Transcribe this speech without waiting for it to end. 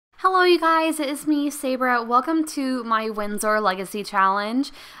Hello you guys, it is me, Sabra. Welcome to my Windsor Legacy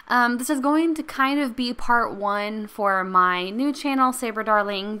Challenge. This is going to kind of be part one for my new channel, Sabra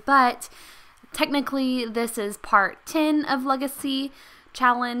Darling, but technically this is part 10 of Legacy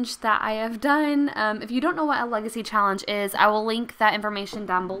Challenge that I have done. If you don't know what a Legacy Challenge is, I will link that information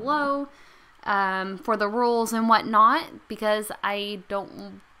down below for the rules and whatnot, because I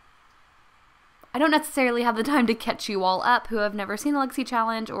don't necessarily have the time to catch you all up who have never seen the Legacy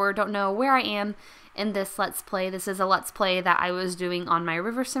Challenge or don't know where I am in this Let's Play. This is a Let's Play that I was doing on my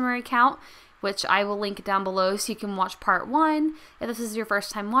River Simmer account, which I will link down below so you can watch part one. If this is your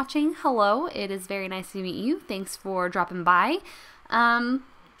first time watching, hello, it is very nice to meet you. Thanks for dropping by. So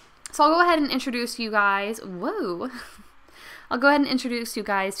I'll go ahead and introduce you guys. Whoa. I'll go ahead and introduce you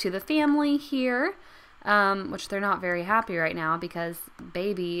guys to the family here. Which they're not very happy right now because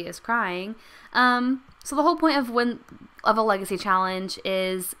baby is crying. So the whole point of a Legacy Challenge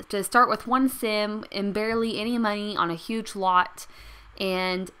is to start with one sim and barely any money on a huge lot,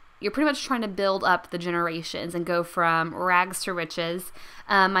 and you're pretty much trying to build up the generations and go from rags to riches.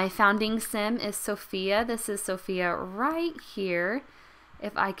 My founding sim is Sophia. This is Sophia right here.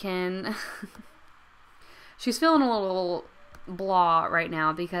 If I can... She's feeling a little blah right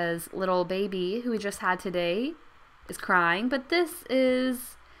now because little baby who we just had today is crying, but this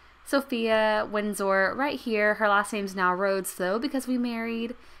is Sophia Windsor right here. Her last name's now Rhodes though, because we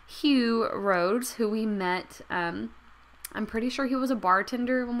married Hugh Rhodes, who we met, I'm pretty sure he was a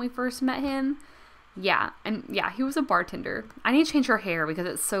bartender when we first met him. Yeah, he was a bartender. I need to change her hair because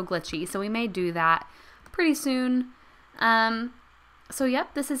it's so glitchy, so we may do that pretty soon. So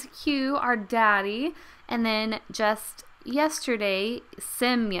yep, this is Hugh, our daddy, and then just sim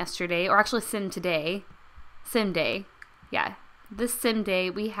day, yeah, this sim day,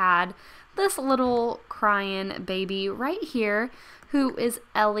 we had this little crying baby right here who is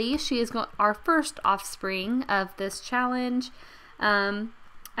Ellie. She is our first offspring of this challenge. I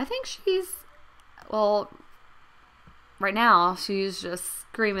think well, right now she's just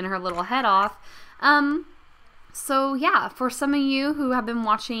screaming her little head off. So yeah, for some of you who have been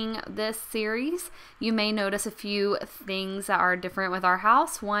watching this series, you may notice a few things that are different with our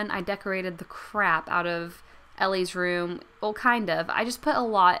house. One, I decorated the crap out of Ellie's room. Well, kind of. I just put a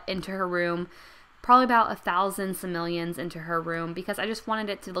lot into her room, probably about 1,000 simoleons into her room, because I just wanted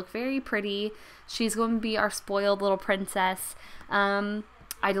it to look very pretty. She's going to be our spoiled little princess. I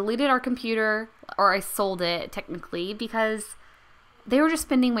deleted our computer, or I sold it technically, because they were just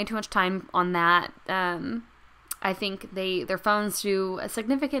spending way too much time on that. I think their phones do a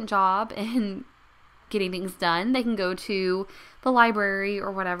significant job in getting things done. They can go to the library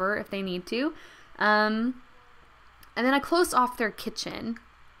or whatever if they need to. And then I closed off their kitchen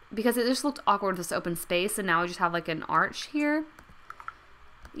because it just looked awkward with this open space, and now we just have like an arch here.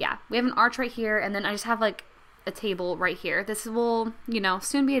 Yeah, we have an arch right here, and then I just have like a table right here. This will,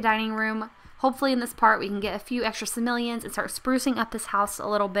 soon be a dining room. Hopefully in this part we can get a few extra simoleons and start sprucing up this house a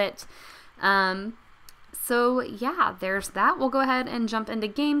little bit. So yeah, there's that. We'll go ahead and jump into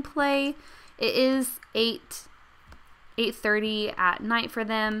gameplay. It is 8:30 at night for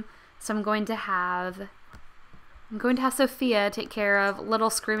them, so I'm going to have Sophia take care of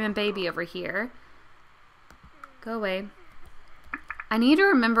little screaming baby over here. Go away. I need to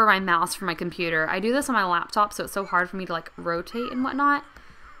remember my mouse for my computer. I do this on my laptop, so it's so hard for me to like rotate and whatnot.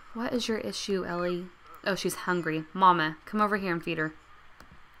 What is your issue, Ellie? Oh, she's hungry. Mama, come over here and feed her.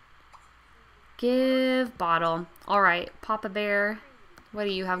 Give bottle. Alright, Papa Bear, what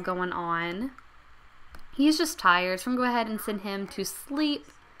do you have going on? He's just tired, so I'm going to go ahead and send him to sleep.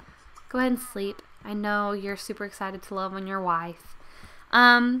 Go ahead and sleep. I know you're super excited to love on your wife.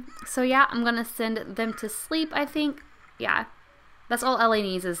 So yeah, I'm going to send them to sleep, I think. Yeah, that's all Ellie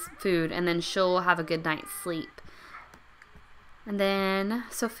needs is food, and then she'll have a good night's sleep. And then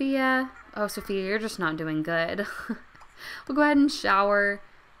Sophia, oh Sophia, you're just not doing good. We'll go ahead and shower.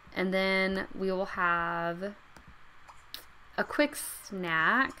 And then we will have a quick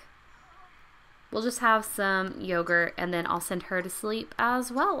snack. We'll just have some yogurt, and then I'll send her to sleep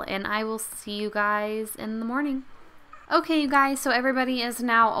as well. And I will see you guys in the morning. Okay, you guys, so everybody is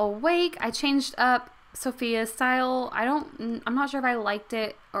now awake. I changed up Sophia's style. I'm not sure if I liked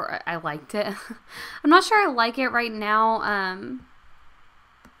it, or I liked it. I'm not sure I like it right now.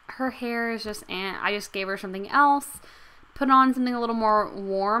 Her hair is just, I just gave her something else. Put on something a little more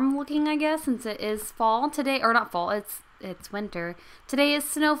warm looking, I guess, since it is fall today, or not fall, it's winter. Today is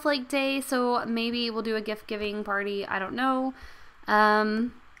Snowflake Day, so maybe we'll do a gift giving party. I don't know.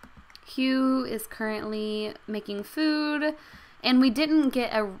 Hugh is currently making food, and we didn't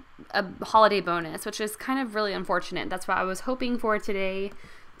get a holiday bonus, which is kind of really unfortunate. That's what I was hoping for today.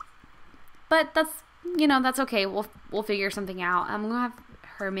 But that's, you know, that's okay. We'll figure something out. I'm going to have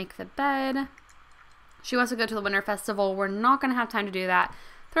her make the bed. She wants to go to the Winter Festival. We're not going to have time to do that.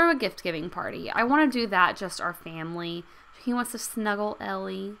 Throw a gift-giving party. I want to do that, just our family. He wants to snuggle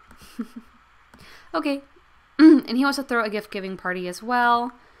Ellie. Okay. And he wants to throw a gift-giving party as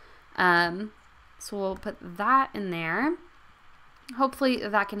well. So we'll put that in there. Hopefully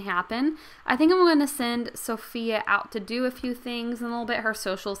that can happen. I think I'm going to send Sophia out to do a few things in a little bit. Her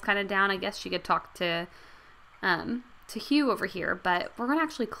social's kind of down. I guess she could talk to Hugh over here. But we're going to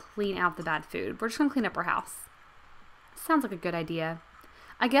actually clean out the bad food. We're just going to clean up our house. Sounds like a good idea.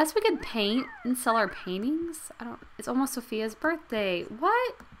 I guess we could paint and sell our paintings. It's almost Sophia's birthday.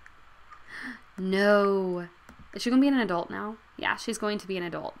 What? No. Is she going to be an adult now? Yeah, she's going to be an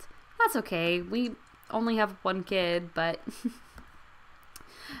adult. That's okay. We only have one kid, but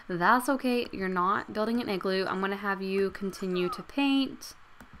that's okay. You're not building an igloo. I'm going to have you continue to paint.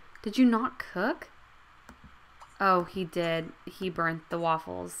 Did you not cook? Oh, he did. He burnt the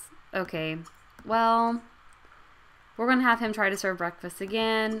waffles. Okay. Well, we're going to have him try to serve breakfast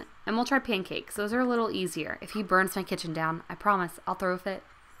again, and we'll try pancakes. Those are a little easier. If he burns my kitchen down, I promise I'll throw a fit.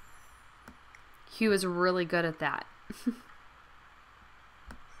 Hugh is really good at that.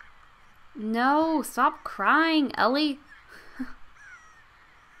 No, stop crying, Ellie.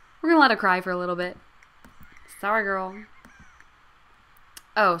 We're going to let her cry for a little bit. Sorry, girl.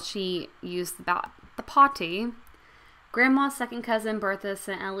 Oh, she used the potty. Grandma's second cousin, Bertha,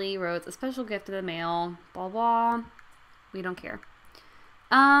 sent Ellie Rhodes a special gift in the mail. Blah, blah. We don't care.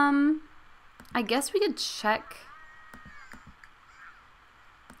 I guess we could check.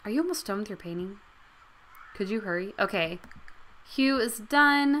 Are you almost done with your painting? Could you hurry? Okay. Hugh is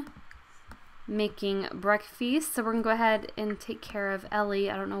done making breakfast, so we're going to go ahead and take care of Ellie.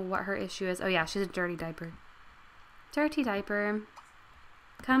 I don't know what her issue is. Oh, yeah, she's a dirty diaper. Dirty diaper.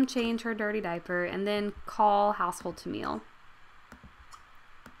 Come change her dirty diaper, and then call household to meal.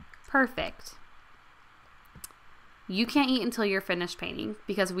 Perfect. You can't eat until you're finished painting,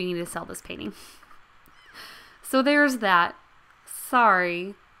 because we need to sell this painting. So there's that.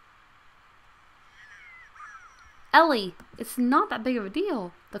 Sorry. Ellie, it's not that big of a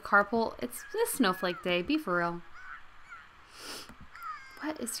deal. The carpool, it's snowflake day. Be for real.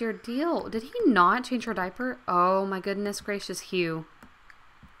 What is your deal? Did he not change her diaper? Oh my goodness gracious, Hugh.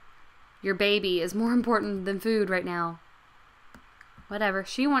 Your baby is more important than food right now. Whatever.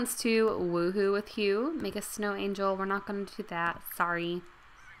 She wants to woohoo with Hugh. Make a snow angel. We're not going to do that. Sorry.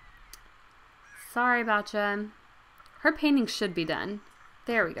 Sorry about ya. Her painting should be done.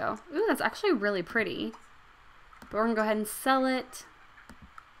 There we go. Ooh, that's actually really pretty. But we're going to go ahead and sell it.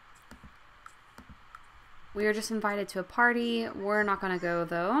 We are just invited to a party. We're not going to go,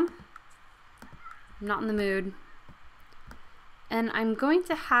 though. I'm not in the mood. And I'm going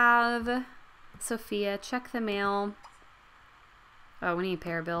to have Sophia check the mail. Oh, we need to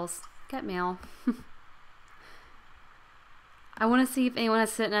pay our bills. Get mail. I want to see if anyone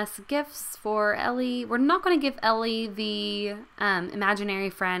has sent us gifts for Ellie. We're not going to give Ellie the imaginary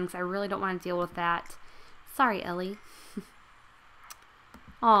friend because I really don't want to deal with that. Sorry, Ellie.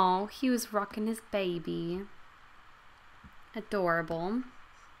 Oh, he was rocking his baby. Adorable.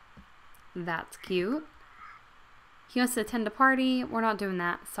 That's cute. He wants to attend a party. We're not doing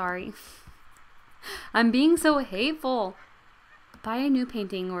that. Sorry. I'm being so hateful. Buy a new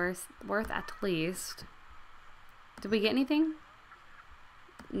painting worth at least. Did we get anything?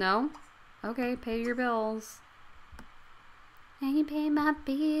 No? Okay, pay your bills. Can you pay my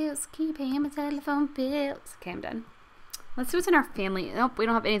bills? Can you pay my telephone bills? Okay, I'm done. Let's see what's in our family. Nope, we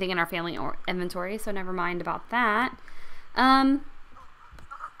don't have anything in our family or inventory, so never mind about that.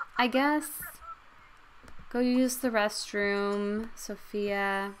 I guess go use the restroom.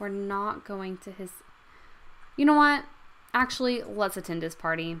 Sophia, we're not going to his... You know what? Actually, let's attend his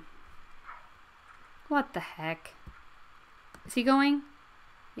party. What the heck? Is he going?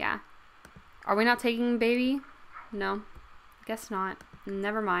 Yeah. Are we not taking baby? No. Guess not.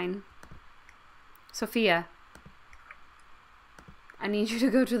 Never mind. Sophia. I need you to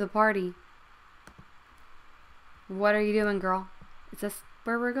go to the party. What are you doing, girl? Is this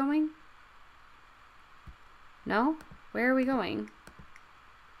where we're going? No? Where are we going?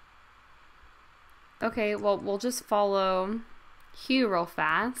 Okay, well, we'll just follow Hugh real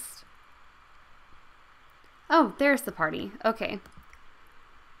fast. Oh, there's the party. Okay.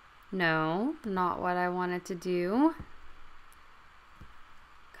 No, not what I wanted to do.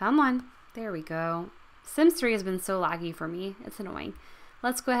 Come on. There we go. Sims 3 has been so laggy for me. It's annoying.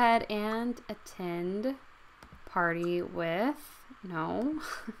 Let's go ahead and attend party with... No.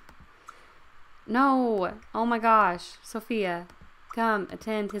 No. Oh my gosh. Sophia. Come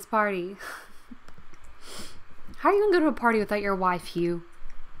attend his party. How are you gonna go to a party without your wife, Hugh?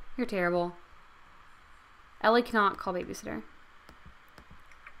 You're terrible. Ellie cannot call babysitter.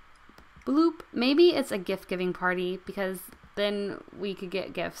 Bloop. Maybe it's a gift giving party because then we could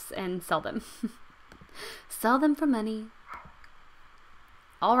get gifts and sell them. Sell them for money.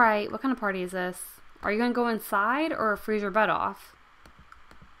 Alright, what kind of party is this? Are you gonna go inside or freeze your butt off?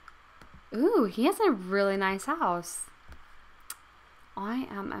 Ooh, he has a really nice house. I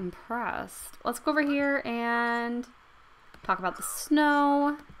am impressed. Let's go over here and talk about the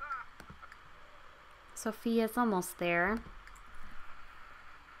snow. Sophia's almost there.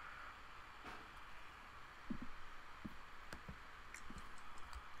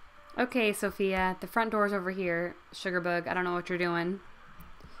 Okay, Sophia, the front door's over here. Sugarbug, I don't know what you're doing.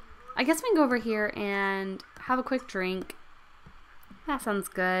 I guess we can go over here and have a quick drink. That sounds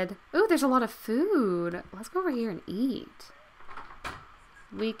good. Ooh, there's a lot of food. Let's go over here and eat.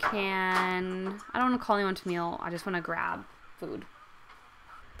 We can... I don't want to call anyone to meal. I just want to grab food.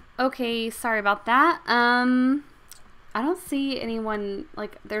 Okay, sorry about that. I don't see anyone...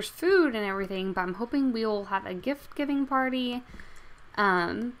 Like, there's food and everything, but I'm hoping we will have a gift-giving party.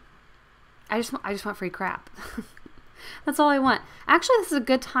 I just want free crap. That's all I want. Actually, this is a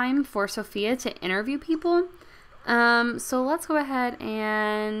good time for Sophia to interview people. So let's go ahead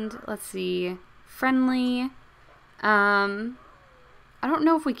and let's see. Friendly. I don't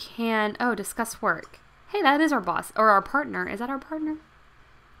know if we can. Oh, discuss work. Hey, that is our boss or our partner. Is that our partner?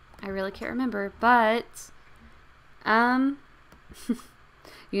 I really can't remember, but you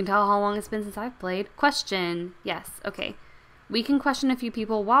can tell how long it's been since I've played. Question. Yes. Okay. We can question a few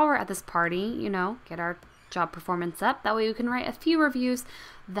people while we're at this party, you know, get our job performance up. That way we can write a few reviews.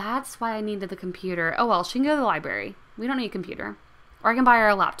 That's why I needed the computer. Oh well, she can go to the library. We don't need a computer. Or I can buy her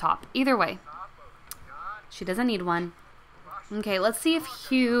a laptop. Either way. She doesn't need one. Okay, let's see if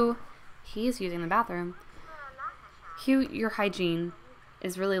Hugh... He's using the bathroom. Hugh, your hygiene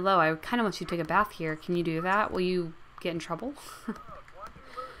is really low. I kind of want you to take a bath here. Can you do that? Will you get in trouble?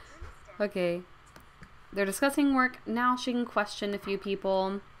 Okay. They're discussing work. Now she can question a few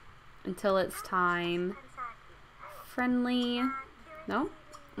people until it's time. Friendly. No?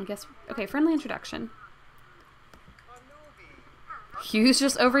 I guess. Okay, friendly introduction. Hugh's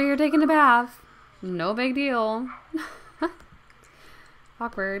just over here taking a bath. No big deal.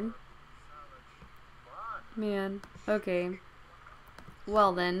 Awkward. Man. Okay.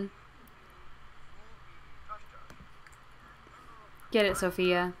 Well then. Get it,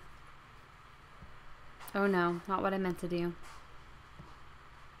 Sophia. Oh no, not what I meant to do.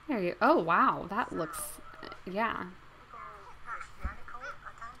 There you go. Oh wow, that looks... yeah.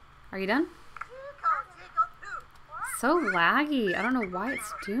 Are you done? So laggy. I don't know why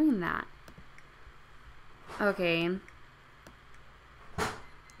it's doing that. Okay.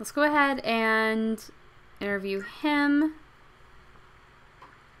 Let's go ahead and interview him.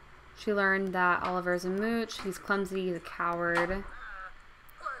 She learned that Oliver's a mooch. He's clumsy. He's a coward.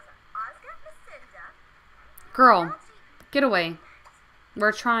 Girl, get away.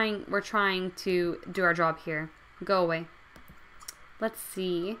 We're trying to do our job here. Go away. Let's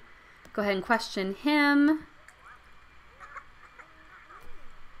see. Go ahead and question him.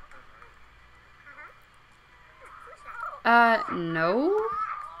 No.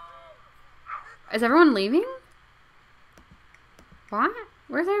 Is everyone leaving? What?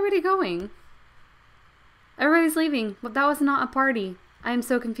 Where's everybody going? Everybody's leaving. Well, that was not a party. I am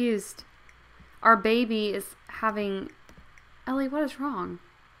so confused. Our baby is having... Ellie, what is wrong?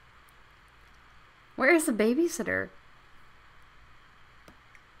 Where is the babysitter?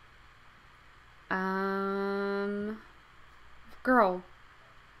 Girl.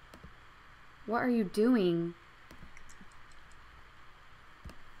 What are you doing?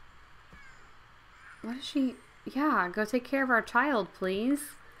 What is she... Yeah, go take care of our child,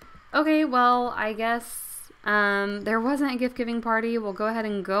 please. Okay, well, I guess there wasn't a gift-giving party. We'll go ahead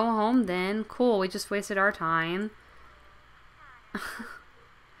and go home then. Cool, we just wasted our time.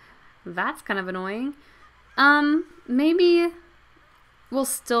 That's kind of annoying. Maybe we'll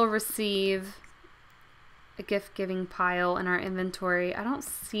still receive a gift-giving pile in our inventory. I don't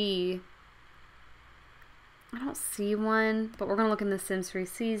see one, but we're gonna look in the Sims 3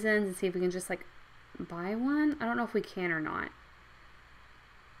 seasons and see if we can just like buy one. I don't know if we can or not.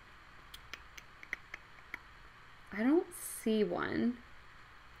 I don't see one.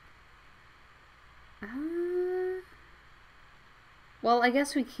 Well, I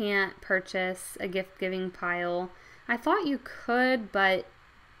guess we can't purchase a gift-giving pile. I thought you could, but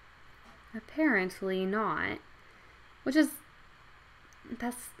apparently not. Which is...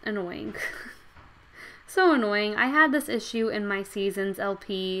 that's annoying. So annoying. I had this issue in my Seasons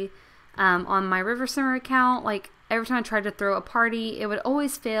LP on my River Simmer account. Like, every time I tried to throw a party, it would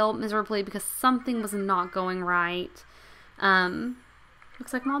always fail miserably because something was not going right.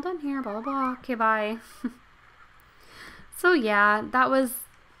 Looks like I'm all done here. Blah, blah, blah. Okay, bye. So yeah,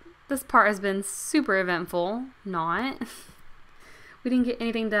 this part has been super eventful. Not. We didn't get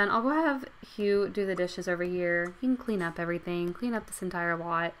anything done. I'll go have Hugh do the dishes over here. He can clean up everything. Clean up this entire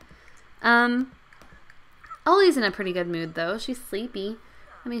lot. Ellie's in a pretty good mood though. She's sleepy.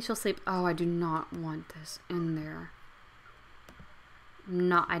 I mean, she'll sleep. Oh, I do not want this in there.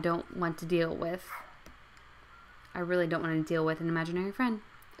 I don't want to deal with. I really don't want to deal with an imaginary friend.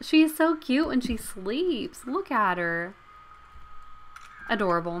 She is so cute when she sleeps. Look at her.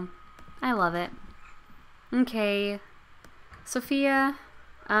 Adorable. I love it. Okay. Sophia,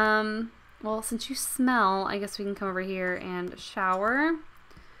 well, since you smell, I guess we can come over here and shower.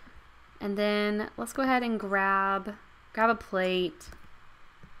 And then let's go ahead and grab a plate.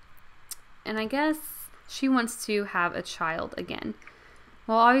 And I guess she wants to have a child again.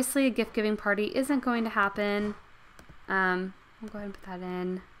 Well, obviously a gift-giving party isn't going to happen. We'll go ahead and put that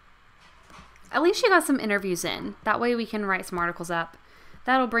in. At least she got some interviews in. That way we can write some articles up.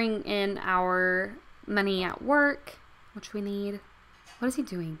 That'll bring in our money at work, which we need. What is he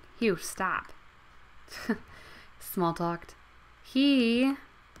doing? Hugh, stop. Small talked.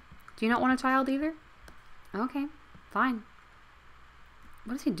 Do you not want a child either? Okay, fine.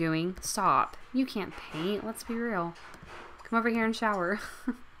 What is he doing? Stop. You can't paint. Let's be real. Come over here and shower.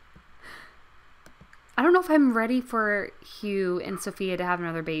 I don't know if I'm ready for Hugh and Sophia to have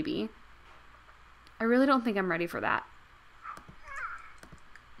another baby. I really don't think I'm ready for that.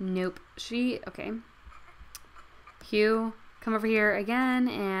 Nope. Okay. Hugh, come over here again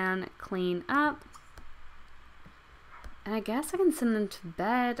and clean up. And I guess I can send them to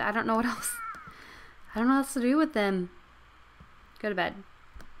bed. I don't know what else. I don't know what else to do with them. Go to bed.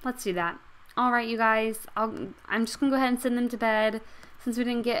 Let's do that. Alright, you guys. I'm just going to go ahead and send them to bed since we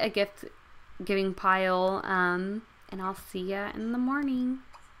didn't get a gift giving pile. And I'll see ya in the morning.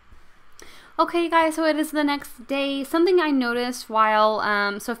 Okay, guys, so it is the next day. Something I noticed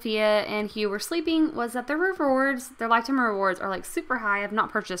while Sophia and Hugh were sleeping was that their rewards, their lifetime rewards, are like super high. I've not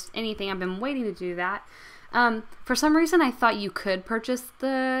purchased anything. I've been waiting to do that. For some reason, I thought you could purchase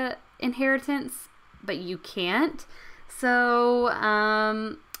the inheritance, but you can't. So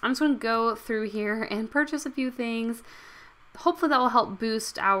I'm just going to go through here and purchase a few things. Hopefully that will help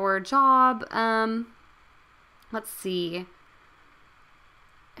boost our job. Let's see.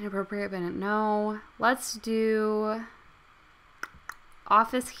 Inappropriate, but no. Let's do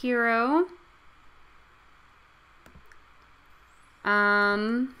Office Hero.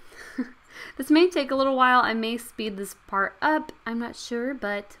 This may take a little while. I may speed this part up. I'm not sure,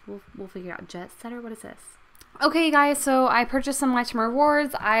 but we'll figure out. Jet Setter, what is this? Okay, guys, so I purchased some lifetime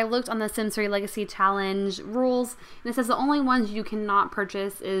rewards. I looked on the Sims 3 Legacy Challenge rules, and it says the only ones you cannot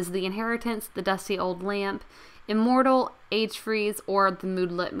purchase is the Inheritance, the Dusty Old Lamp, Immortal, Age Freeze, or the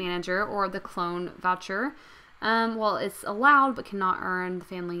Moodlet Manager, or the Clone Voucher. Well, it's allowed, but cannot earn the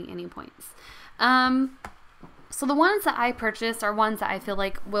family any points. So the ones that I purchased are ones that I feel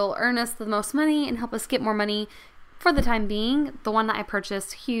like will earn us the most money and help us get more money for the time being. The one that I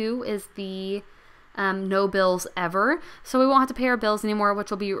purchased, Hugh, is the no bills ever. So we won't have to pay our bills anymore, which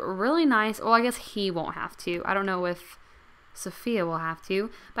will be really nice. Well, I guess he won't have to. I don't know if Sophia will have to.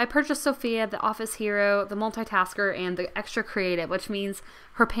 But I purchased Sophia, the Office Hero, the Multitasker, and the Extra Creative, which means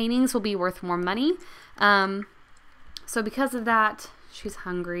her paintings will be worth more money. So because of that, she's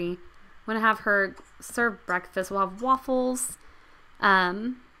hungry. I'm going to have her serve breakfast. We'll have waffles.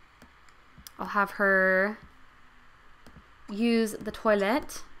 I'll have her use the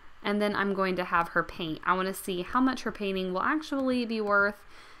toilet. And then I'm going to have her paint. I want to see how much her painting will actually be worth.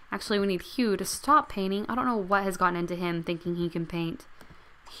 Actually, we need Hugh to stop painting. I don't know what has gotten into him thinking he can paint.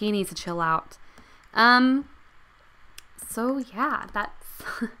 He needs to chill out. So yeah,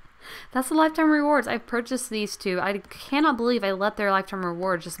 that's the lifetime rewards. I've purchased these two. I cannot believe I let their lifetime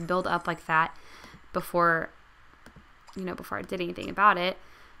rewards just build up like that before I did anything about it.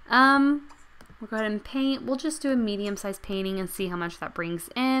 We'll go ahead and paint. We'll just do a medium-sized painting and see how much that brings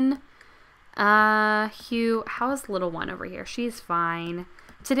in. Hugh, how's little one over here? She's fine.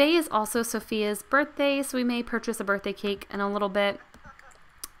 Today is also Sophia's birthday, so we may purchase a birthday cake in a little bit.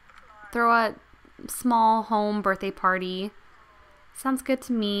 Throw a small home birthday party. Sounds good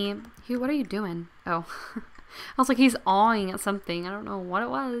to me. Hugh, what are you doing? Oh. I was like, he's awing at something. I don't know what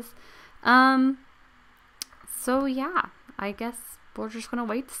it was. So yeah, I guess we're just going to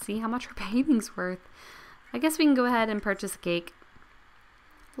wait to see how much her painting's worth. I guess we can go ahead and purchase a cake.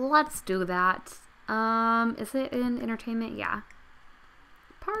 Let's do that. Is it in entertainment? Yeah.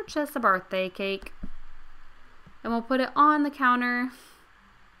 Purchase a birthday cake. And we'll put it on the counter.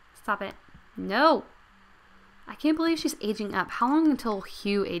 Stop it. No. I can't believe she's aging up. How long until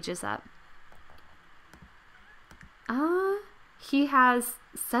Hugh ages up? He has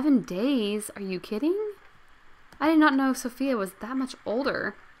 7 days. Are you kidding? I did not know Sophia was that much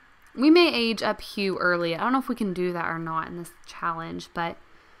older. We may age up Hugh early. I don't know if we can do that or not in this challenge, but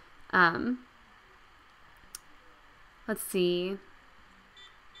let's see.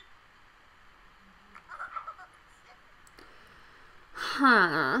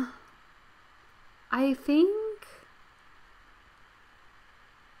 Huh. I think,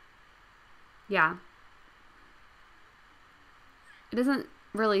 yeah. It doesn't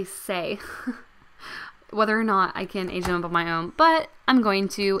really say whether or not I can age him up on my own, but I'm going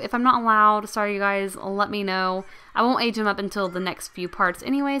to. If I'm not allowed, sorry you guys, let me know. I won't age him up until the next few parts.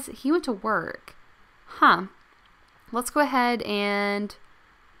 Anyways, he went to work. Huh. Let's go ahead and,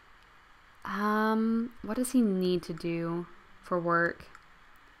 what does he need to do for work?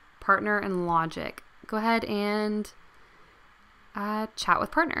 Partner and logic. Go ahead and chat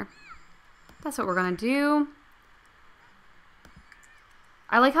with partner. That's what we're gonna do.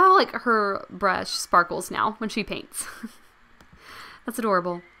 I like how like her brush sparkles now when she paints. That's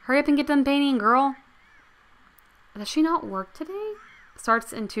adorable. Hurry up and get done painting, girl. Does she not work today?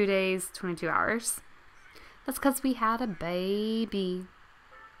 Starts in 2 days, 22 hours. That's because we had a baby.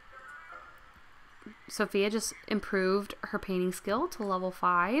 Sophia just improved her painting skill to level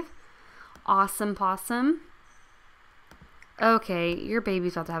 5. Awesome possum. Okay, your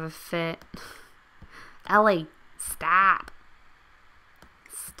baby's about to have a fit. Ellie, stop.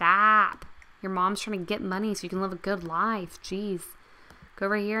 Stop. Your mom's trying to get money so you can live a good life. Jeez. Go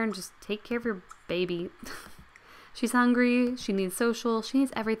over here and just take care of your baby. She's hungry. She needs social. She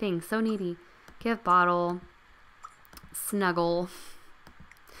needs everything. So needy. Give bottle. Snuggle.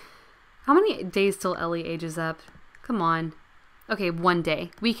 How many days till Ellie ages up? Come on. Okay, 1 day.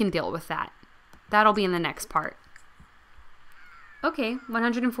 We can deal with that. That'll be in the next part. Okay,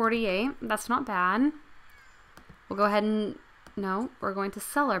 148. That's not bad. We'll go ahead and... No, we're going to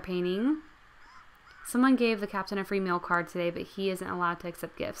sell our painting. Someone gave the captain a free meal card today, but he isn't allowed to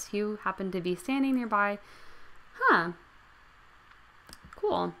accept gifts. Hugh happened to be standing nearby. Huh.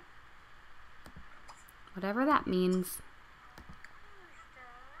 Cool. Whatever that means.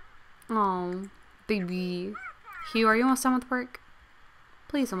 Oh, baby. Hugh, are you almost done with work?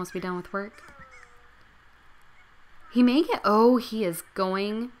 Please almost be done with work. He may get... Oh, he is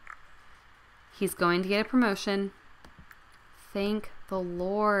going... He's going to get a promotion. Thank the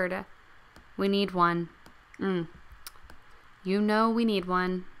Lord. We need one. You know we need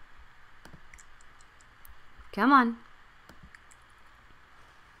one. Come on.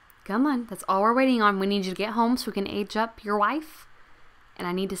 Come on. That's all we're waiting on. We need you to get home so we can age up your wife. And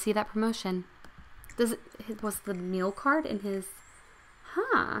I need to see that promotion. Was the meal card in his...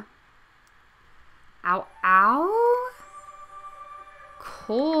 Huh. Ow, ow.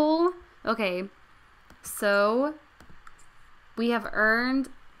 Cool. Okay. So... we have earned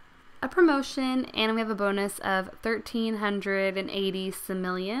a promotion and we have a bonus of 1,380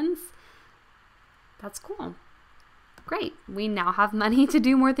 simoleons. That's cool. Great. We now have money to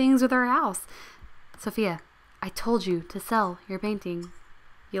do more things with our house. Sophia, I told you to sell your painting.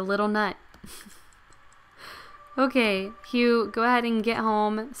 You little nut. Okay, Hugh, go ahead and get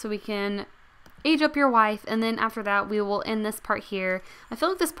home so we can age up your wife, and then after that we will end this part here. I feel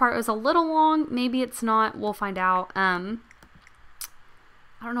like this part was a little long. Maybe it's not. We'll find out. I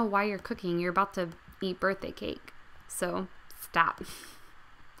don't know why you're cooking. You're about to eat birthday cake. So, stop.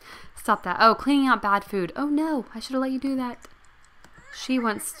 Stop that. Oh, cleaning out bad food. Oh no, I should have let you do that. She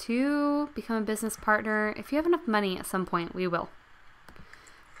wants to become a business partner. If you have enough money at some point, we will.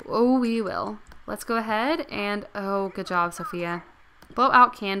 Oh, we will. Let's go ahead and, oh, good job, Sophia. Blow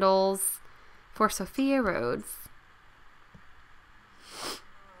out candles for Sophia Rhodes.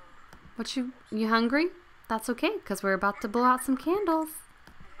 What, you hungry? That's okay, because we're about to blow out some candles.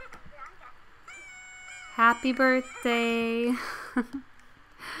 Happy birthday.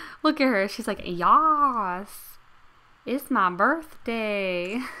 Look at her. She's like, yas. It's my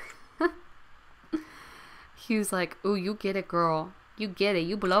birthday. Hugh's like, ooh, you get it, girl. You get it.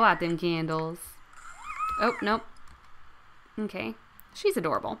 You blow out them candles. Oh, nope. Okay. She's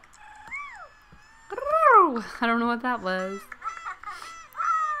adorable. I don't know what that was.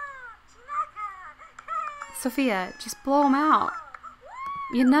 Sophia, just blow them out.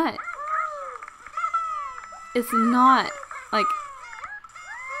 You nut. It's not, like...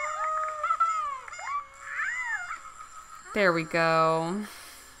 There we go.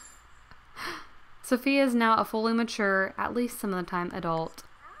 Sophia is now a fully mature, at least some of the time, adult.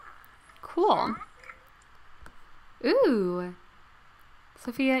 Cool. Ooh.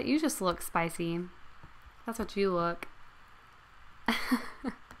 Sophia, you just look spicy. That's what you look.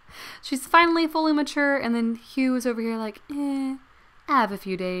 She's finally fully mature, and then Hugh is over here like, I have a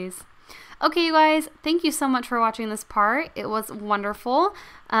few days. Okay, you guys, thank you so much for watching this part. It was wonderful.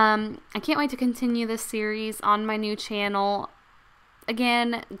 I can't wait to continue this series on my new channel.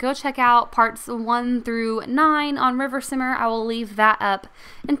 Again, go check out parts 1 through 9 on River Simmer. I will leave that up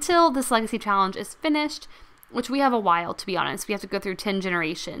until this Legacy Challenge is finished, which we have a while, to be honest. We have to go through 10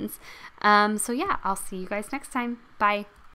 generations. So yeah, I'll see you guys next time. Bye.